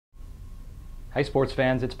Hi sports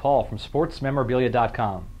fans, it's Paul from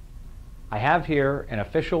SportsMemorabilia.com. I have here an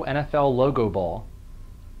official NFL logo ball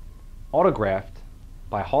autographed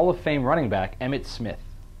by Hall of Fame running back Emmitt Smith.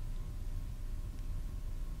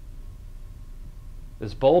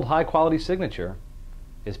 This bold, high-quality signature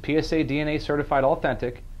is PSA DNA certified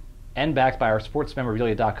authentic and backed by our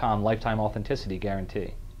SportsMemorabilia.com lifetime authenticity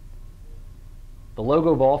guarantee. The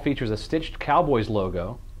logo ball features a stitched Cowboys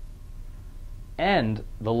logo and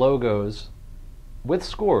the logos with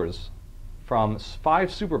scores from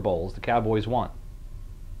 5 Super Bowls the Cowboys won.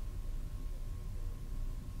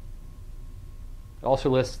 It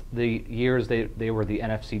also lists the years they were the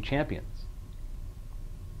NFC champions.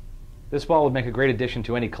 This ball would make a great addition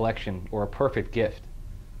to any collection or a perfect gift.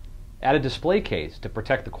 Add a display case to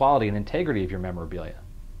protect the quality and integrity of your memorabilia.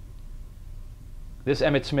 This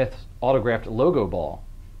Emmitt Smith autographed logo ball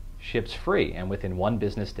ships free and within 1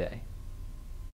 business day.